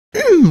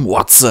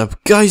What's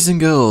up, guys and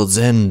girls,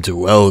 and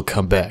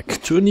welcome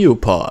back to a new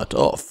part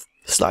of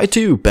Sly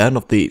 2 Band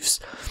of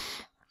Thieves.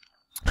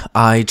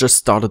 I just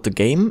started the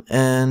game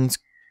and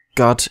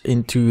got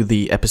into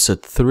the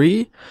episode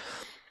 3,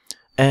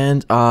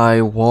 and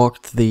I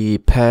walked the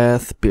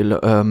path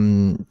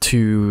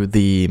to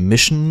the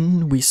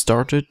mission we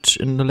started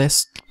in the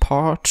last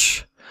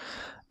part,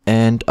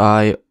 and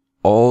I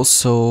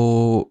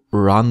also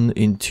run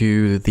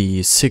into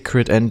the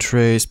secret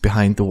entrance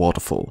behind the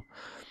waterfall.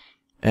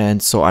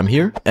 And so I'm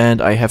here,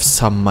 and I have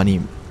some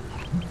money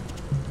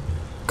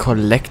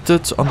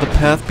collected on the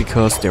path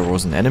because there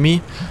was an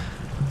enemy.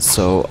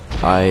 So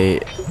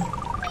I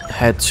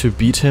had to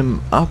beat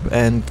him up,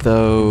 and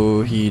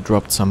though he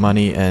dropped some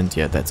money, and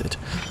yeah, that's it.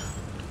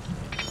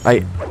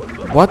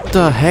 What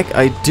the heck?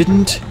 I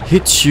didn't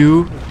hit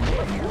you.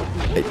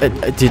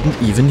 I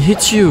didn't even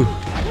hit you.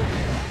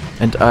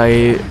 And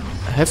I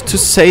have to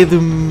say the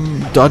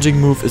dodging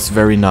move is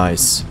very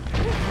nice.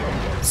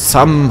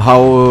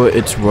 Somehow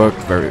it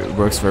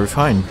works very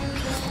fine.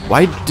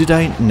 Why did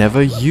I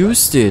never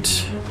use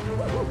it?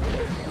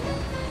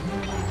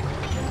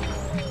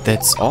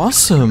 That's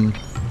awesome.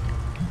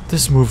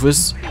 This move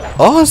is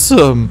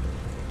awesome.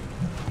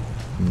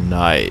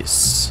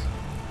 Nice.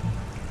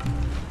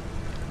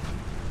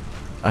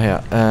 Ah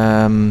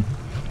yeah,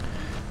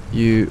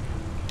 you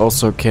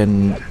also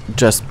can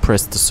just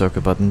press the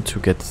circle button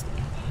to get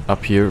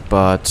up here,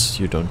 but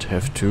you don't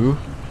have to,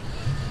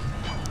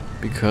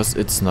 because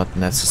it's not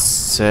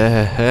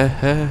necessary.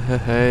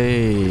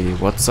 Hey,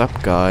 what's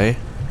up, guy?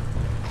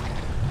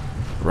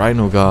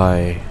 Rhino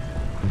guy.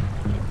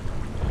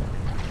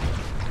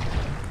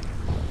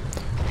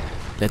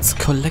 Let's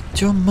collect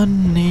your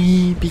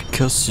money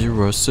because you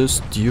were so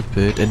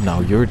stupid and now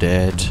you're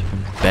dead.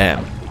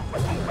 Bam.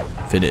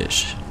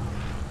 Finish.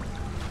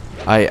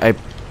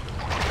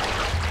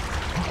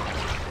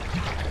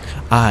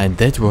 And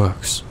that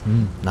works.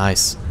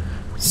 Nice.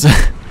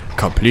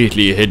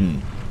 Completely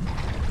hidden.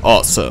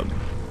 Awesome.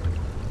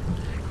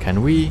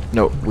 Can we?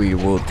 No, we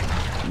would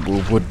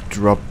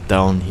drop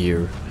down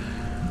here.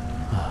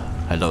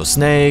 Hello,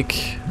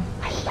 snake.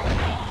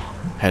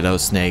 Hello,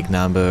 snake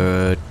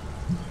number.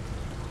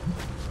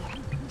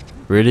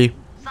 Really?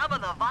 Some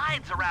of the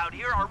vines around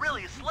here are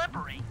really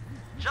slippery.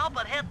 Jump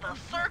and hit the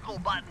circle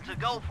button to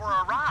go for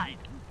a ride.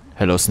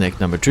 Hello, snake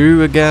number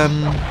 2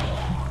 again.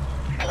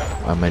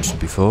 I mentioned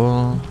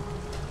before.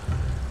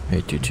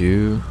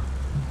 822.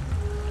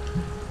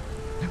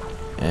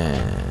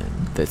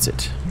 And that's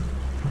it.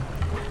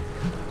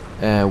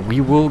 We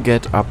will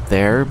get up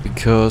there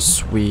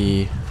because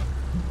we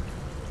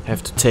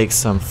have to take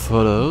some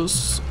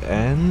photos.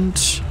 And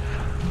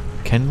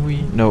can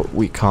we? No,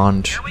 we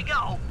can't. Here we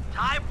go.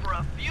 Time for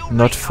a few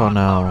Not for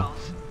now.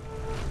 photos.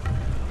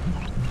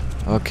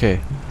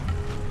 Okay.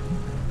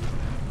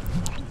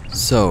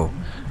 So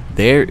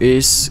there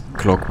is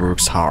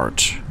Clockwork's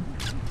heart.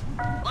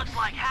 Looks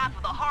like half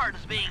of the heart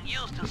is being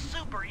used to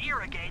super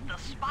irrigate the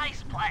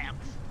spice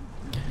plants.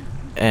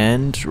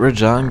 And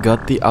Rajan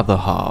got the other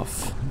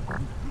half.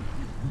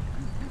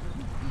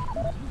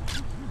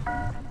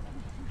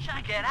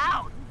 Check it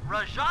out.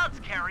 Rajan's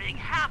carrying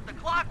half the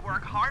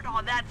clockwork heart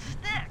on that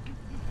stick.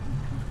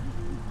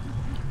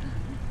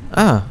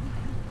 Ah.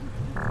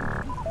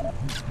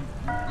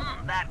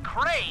 That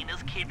crane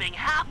is keeping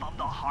half of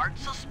the heart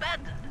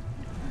suspended.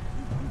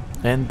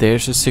 And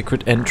there's a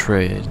secret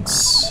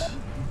entrance.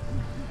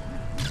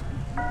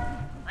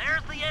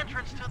 There's the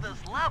entrance to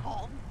this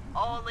level.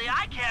 Only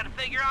I can't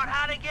figure out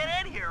how to get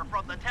in here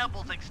from the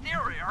temple's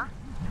exterior.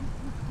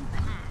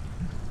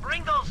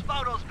 Bring those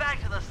photos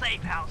back to the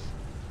safe house.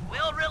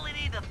 We'll really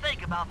need to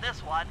think about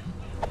this one.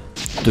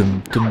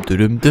 Dum dum dum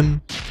dum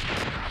dum.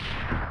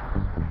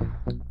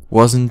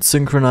 Wasn't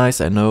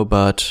synchronized, I know,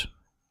 but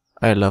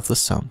I love the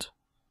sound.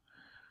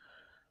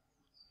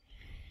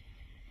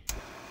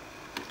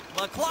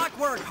 The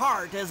clockwork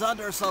heart is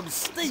under some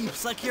steep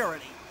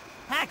security.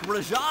 Heck,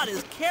 Rajan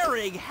is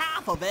carrying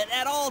half of it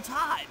at all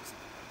times.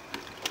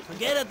 To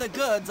get at the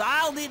goods,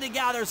 I'll need to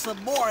gather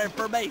some more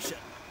information.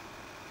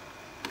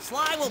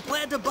 Sly will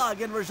plant a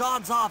bug in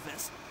Rajan's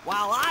office,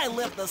 while I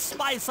lift the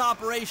spice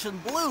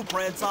operation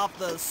blueprints off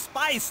the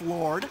Spice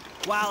Lord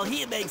while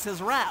he makes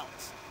his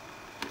rounds.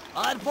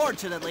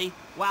 Unfortunately,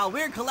 while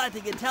we're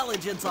collecting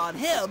intelligence on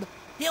him,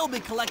 he'll be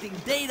collecting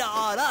data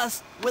on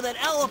us with an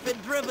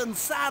elephant-driven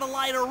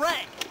satellite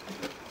array.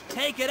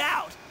 Take it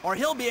out, or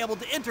he'll be able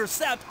to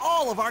intercept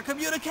all of our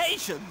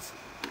communications.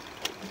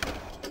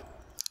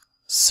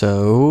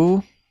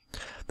 So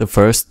the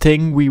first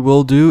thing we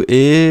will do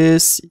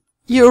is,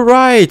 you're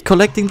right,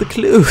 collecting the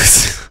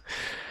clues.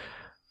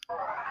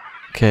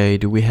 Okay,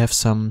 do we have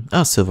some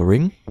silver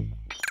ring?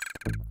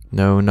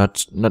 No,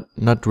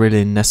 not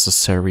really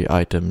necessary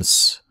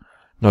items.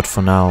 Not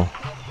for now.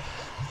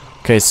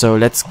 Okay, so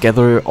let's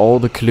gather all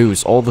the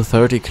clues, all the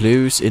 30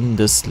 clues in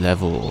this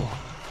level.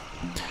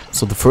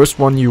 So the first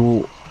one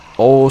you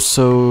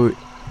also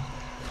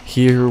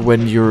hear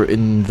when you're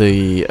in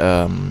the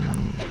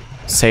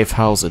safe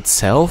house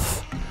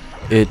itself.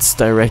 It's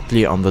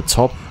directly on the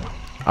top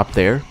up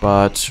there,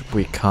 but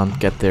we can't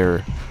get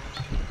there.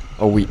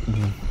 Oh, we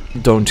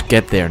don't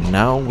get there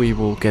now. We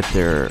will get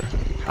there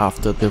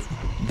after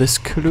this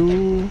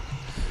clue.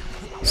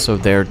 So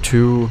there are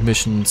 2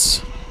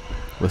 missions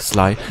with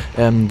Sly.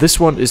 This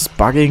one is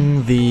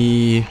bugging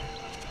the...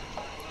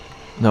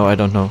 No, I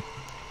don't know.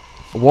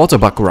 Water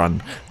bug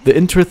run. The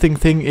interesting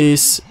thing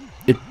is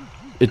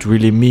it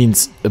really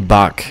means a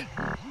bug.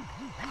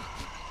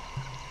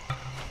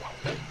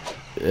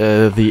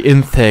 The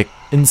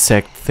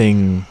insect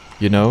thing,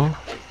 you know?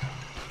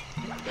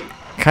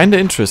 Kinda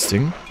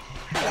interesting.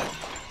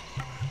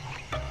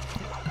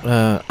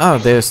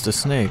 There's the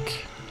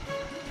snake.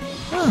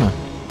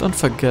 Don't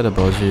forget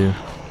about you.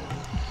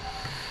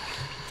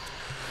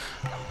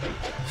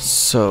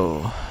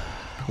 So,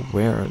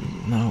 where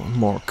now?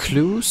 More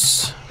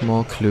clues?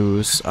 More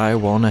clues. I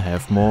wanna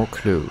have more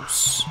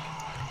clues.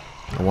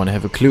 I wanna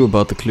have a clue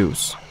about the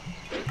clues.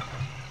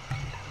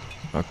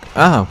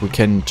 Okay. We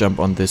can jump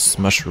on this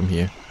mushroom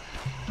here.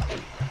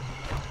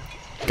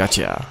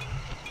 Gotcha.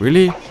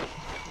 Really?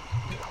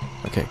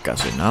 Okay,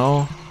 gotcha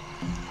now.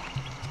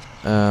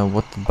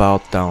 What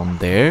about down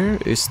there?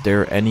 Is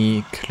there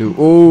any clue?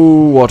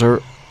 Oh,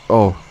 water.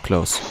 Oh,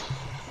 close.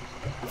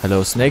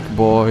 Hello, snake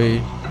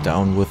boy.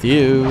 Down with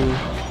you.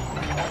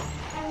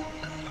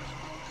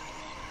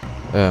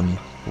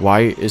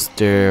 Why is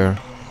there...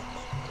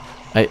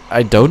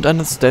 I don't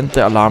understand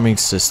the alarming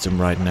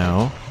system right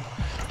now.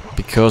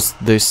 Because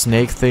the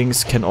snake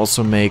things can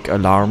also make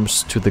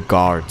alarms to the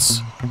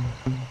guards.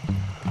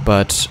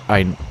 But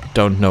I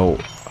don't know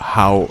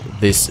how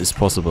this is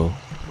possible.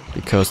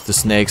 Because the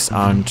snakes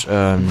aren't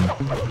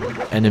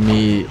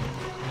enemy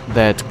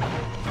that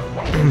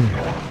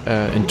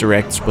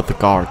interacts with the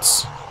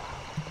guards.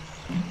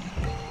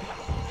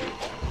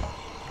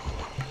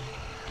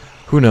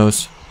 Who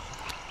knows?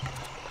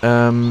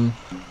 Down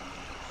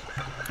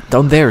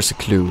there is a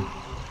clue.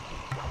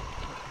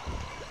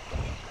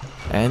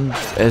 And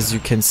as you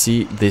can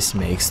see, this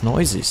makes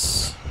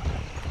noises.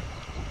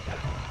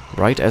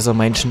 Right, as I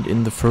mentioned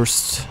in the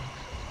first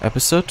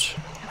episode?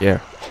 Yeah.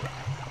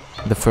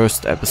 The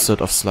first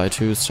episode of Sly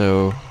 2,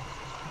 so...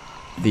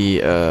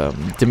 The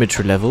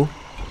Dimitri level.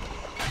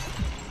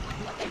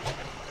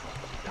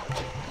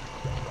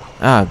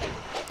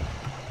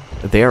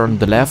 There on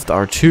the left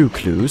are 2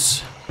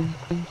 clues.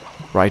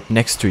 Right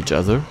next to each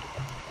other.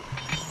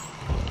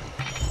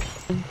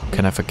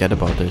 Can I forget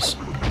about this?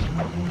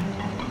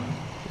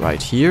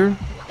 Right here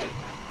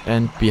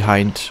and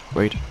behind,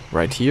 wait,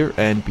 right here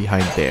and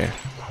behind there.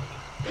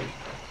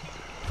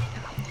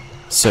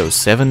 So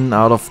 7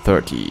 out of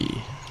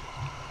 30.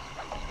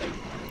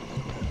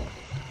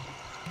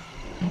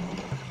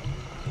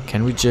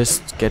 Can we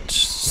just get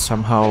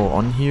somehow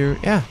on here?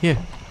 Yeah, here.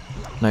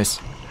 Nice.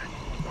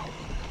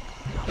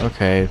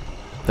 Okay,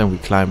 then we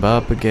climb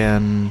up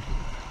again.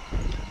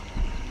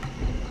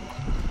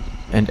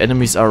 And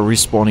enemies are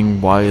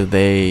respawning while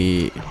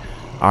they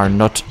are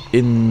not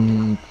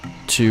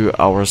into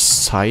our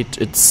sight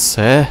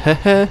itself.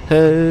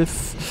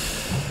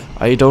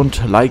 I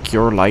don't like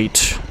your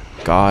light,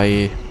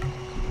 guy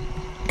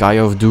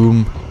of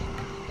Doom.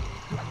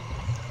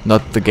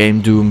 Not the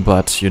game Doom,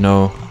 but you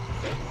know,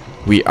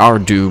 we are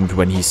doomed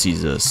when he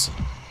sees us.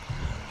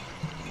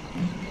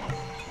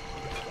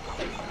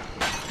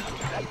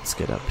 Let's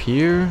get up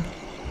here.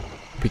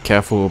 Be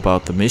careful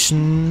about the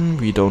mission.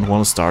 We don't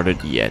want to start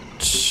it yet.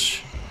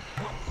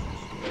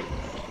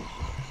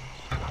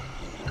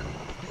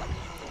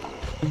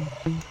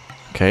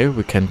 Okay,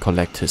 we can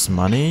collect his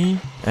money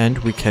and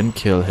we can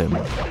kill him.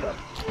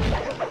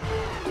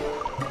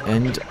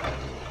 And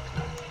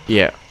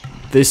yeah,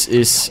 this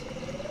is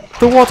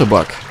the water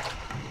bug.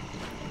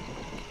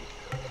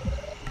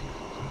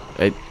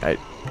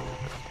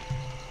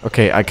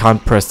 Okay, I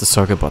can't press the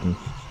circle button.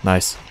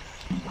 Nice.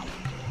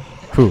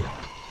 Whew.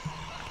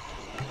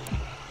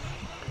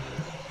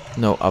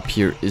 No, up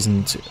here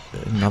isn't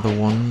another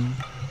one.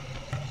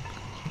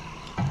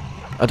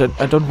 I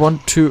don't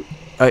want to.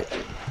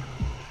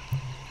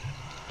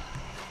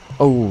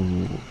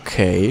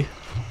 Okay.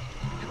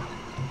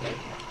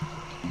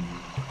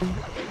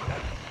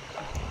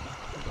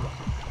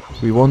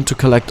 We want to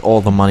collect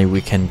all the money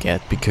we can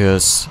get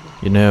because,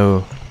 you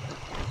know,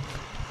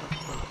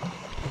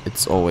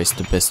 it's always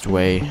the best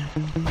way.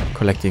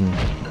 Collecting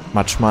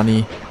much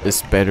money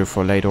is better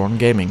for later on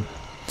gaming.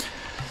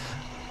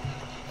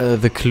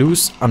 The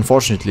clues,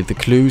 unfortunately, the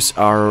clues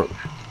are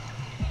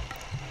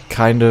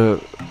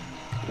kinda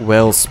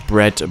well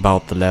spread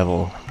about the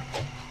level.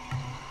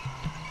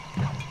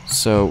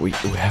 So we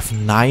have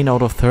 9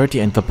 out of 30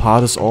 and the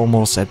part is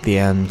almost at the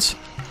end.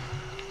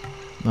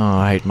 Oh,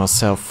 I hate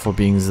myself for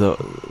being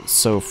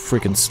so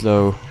freaking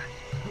slow.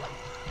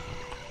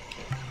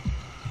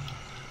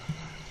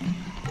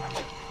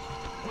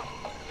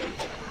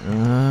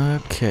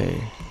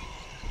 Okay.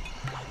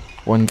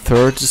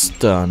 1/3 is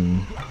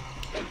done.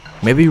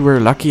 Maybe we're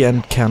lucky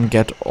and can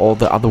get all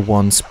the other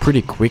ones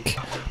pretty quick,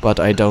 but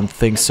I don't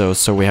think so,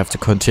 so we have to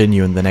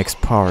continue in the next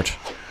part.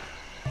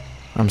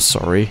 I'm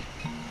sorry.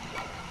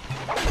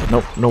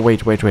 No,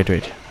 wait.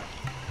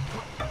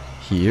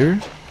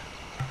 Here.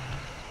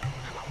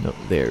 No,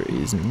 there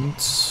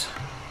isn't.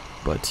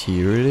 But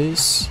here it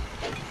is.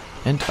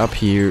 And up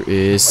here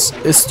is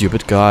a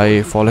stupid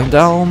guy falling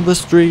down the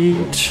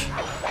street.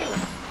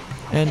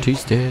 And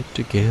he's dead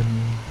again.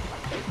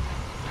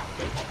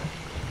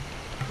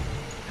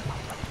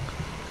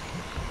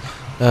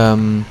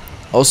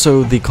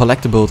 Also, the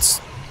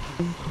collectibles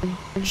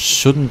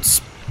shouldn't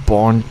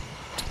spawn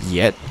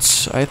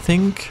yet, I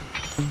think.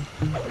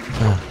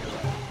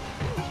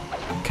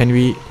 Can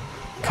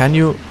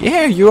you?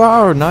 Yeah, you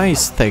are.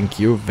 Nice. Thank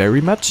you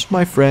very much,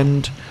 my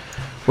friend.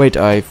 Wait,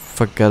 I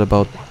forgot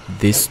about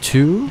this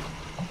too.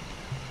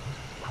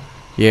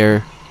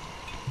 Here,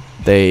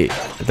 they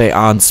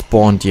aren't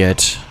spawned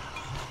yet.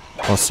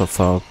 Also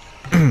far.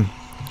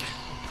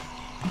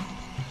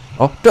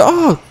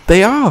 Oh,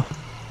 they are.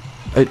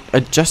 I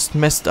just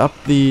messed up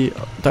the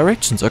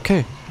directions.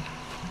 Okay.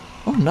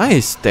 Oh,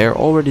 nice. They're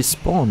already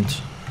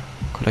spawned.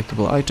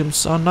 Collectible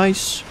items are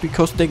nice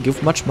because they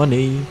give much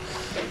money.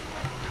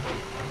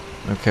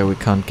 Okay, we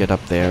can't get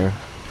up there.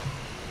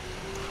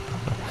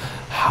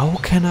 How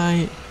can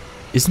I?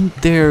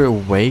 Isn't there a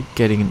way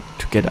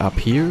to get up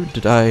here?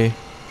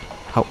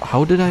 How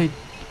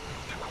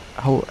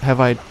have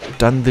I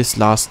done this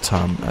last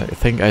time? I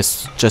think I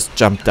just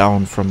jumped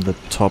down from the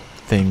top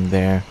thing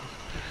there.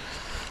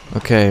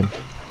 Okay,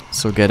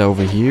 so get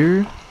over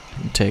here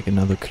and take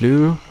another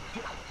clue.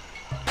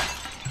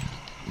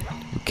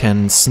 We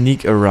can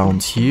sneak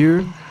around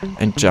here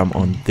and jump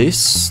on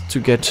this to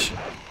get...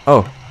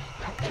 Oh,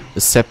 a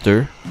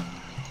scepter.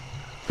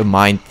 A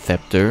mind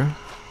scepter.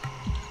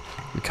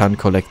 We can't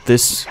collect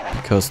this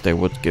because they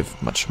would give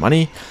much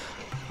money.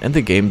 And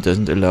the game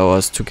doesn't allow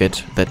us to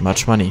get that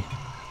much money.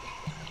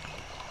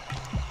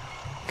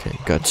 Okay,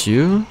 got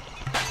you.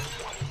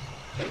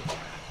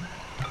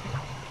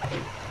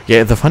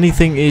 Yeah, the funny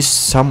thing is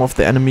some of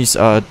the enemies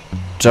are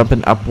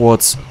jumping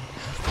upwards.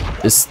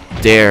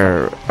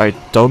 I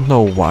don't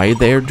know why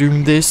they're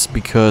doing this,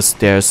 because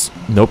there's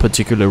no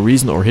particular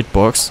reason or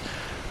hitbox,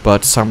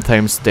 but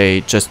sometimes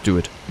they just do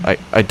it.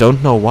 I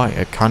don't know why,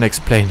 I can't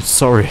explain,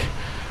 sorry.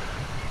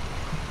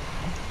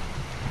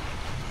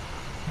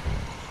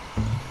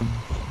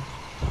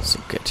 So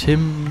get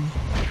him.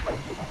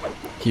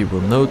 He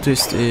will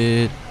notice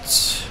it.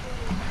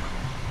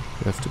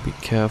 We have to be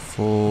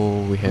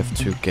careful. We have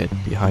to get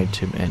behind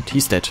him and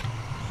he's dead.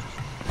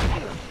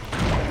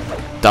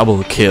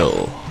 Double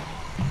kill.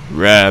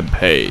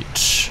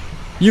 Rampage.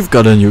 You've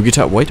got a new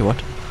guitar. Wait,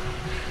 what?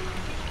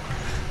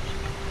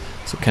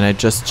 So can I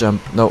just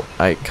jump? No,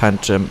 I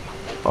can't jump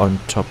on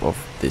top of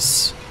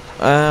this.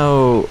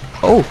 Oh,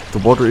 the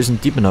water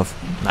isn't deep enough.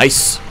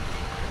 Nice.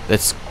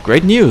 That's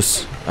great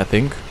news, I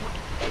think.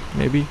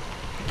 Maybe.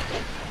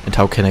 And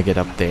how can I get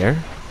up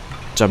there?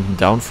 Jumping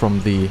down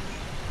from the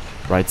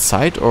right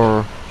side,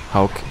 or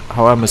how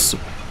am I?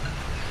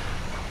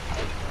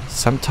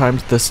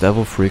 Sometimes this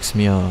level freaks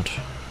me out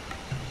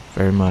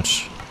very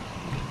much.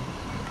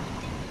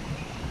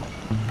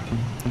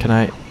 Can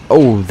I?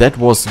 Oh, that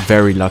was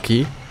very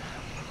lucky.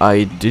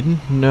 I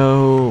didn't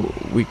know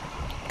we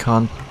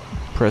can't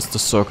press the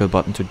circle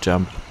button to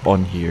jump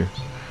on here,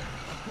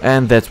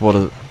 and that's what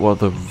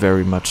a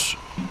very much.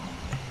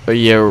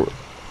 Yeah,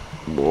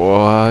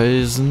 why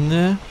isn't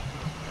it?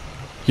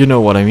 You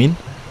know what I mean.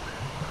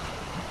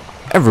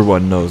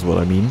 Everyone knows what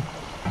I mean.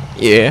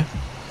 Yeah.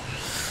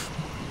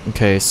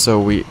 Okay,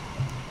 so we...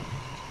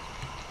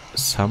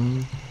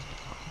 somewhere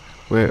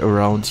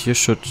around here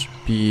should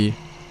be...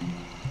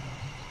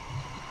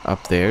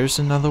 Up there's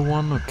another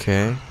one,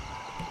 okay.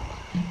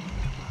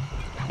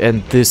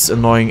 And these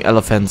annoying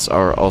elephants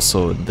are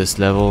also in this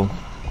level,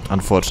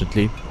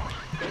 unfortunately.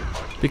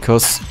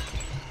 Because,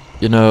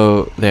 you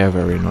know, they are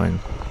very annoying.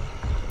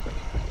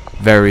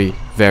 Very,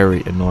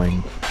 very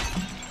annoying.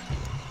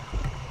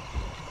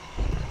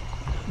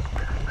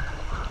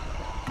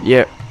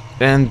 Yeah,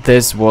 and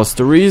this was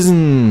the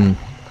reason.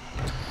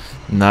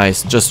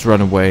 Nice, just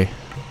run away.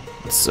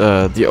 It's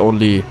the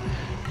only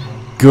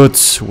good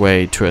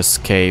way to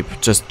escape.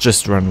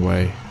 Just run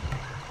away.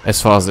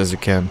 As fast as you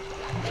can.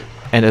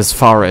 And as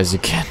far as you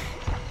can.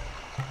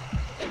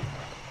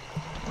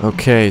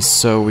 Okay,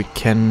 so we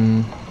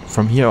can...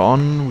 From here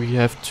on, we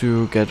have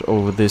to get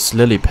over these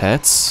lily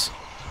pads.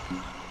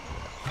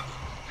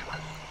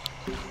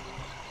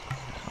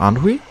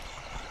 Aren't we?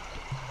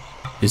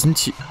 Isn't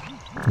he...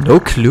 No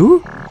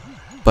clue?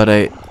 But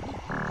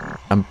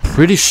I'm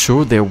pretty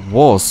sure there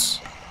was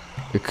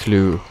a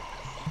clue.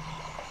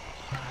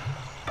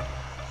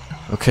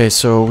 Okay,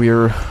 so we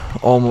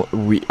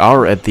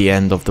are at the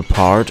end of the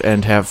part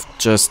and have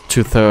just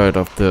 2/3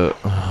 of the...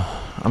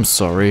 I'm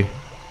sorry.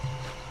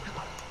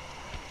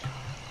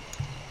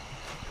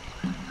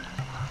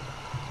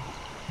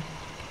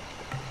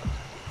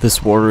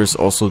 This water is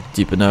also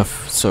deep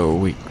enough, so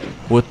we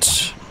would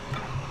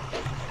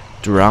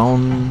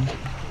drown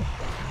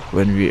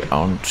when we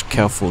aren't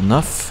careful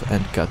enough,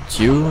 and got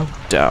you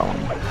down.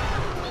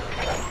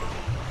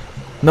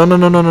 No, no,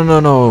 no, no, no, no,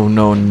 no,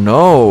 no,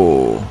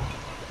 no.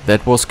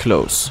 That was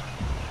close.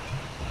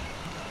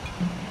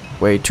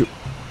 Way too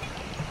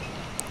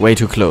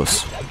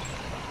close.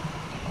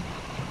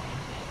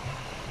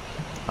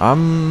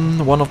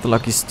 I'm one of the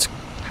luckiest.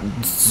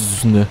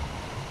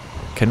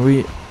 Can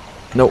we?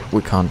 No,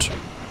 we can't.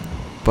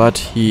 But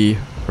he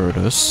hurt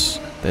us.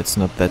 That's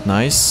not that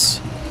nice.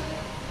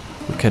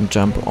 We can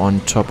jump on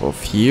top of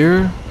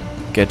here.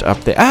 Get up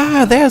there.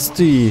 Ah, there's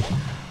the...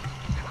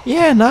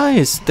 Yeah,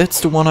 nice.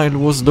 That's the one I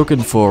was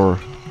looking for.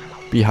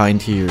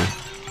 Behind here.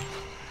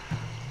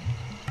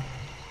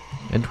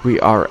 And we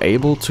are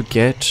able to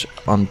get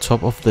on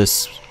top of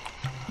this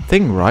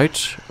thing,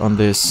 right? On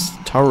this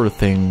tower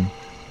thing.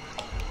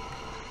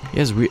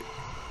 Yes, we...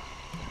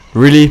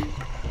 Really?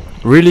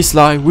 Really,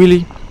 Sly?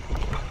 Really?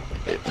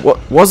 What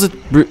was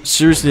it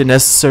seriously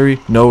necessary?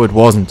 No, it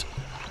wasn't.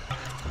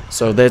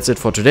 So that's it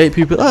for today,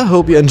 people. I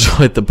hope you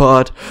enjoyed the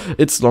part.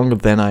 It's longer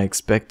than I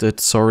expected,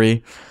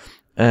 sorry.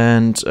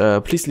 And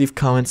please leave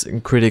comments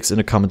and critics in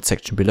the comment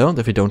section below. And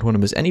if you don't want to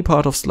miss any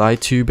part of Sly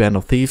 2, Band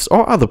of Thieves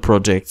or other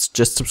projects,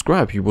 just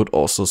subscribe. You would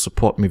also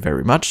support me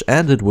very much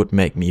and it would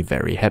make me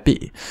very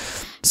happy.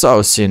 So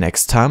I'll see you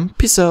next time.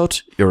 Peace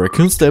out. Your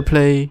raccoon stay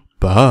play.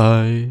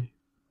 Bye.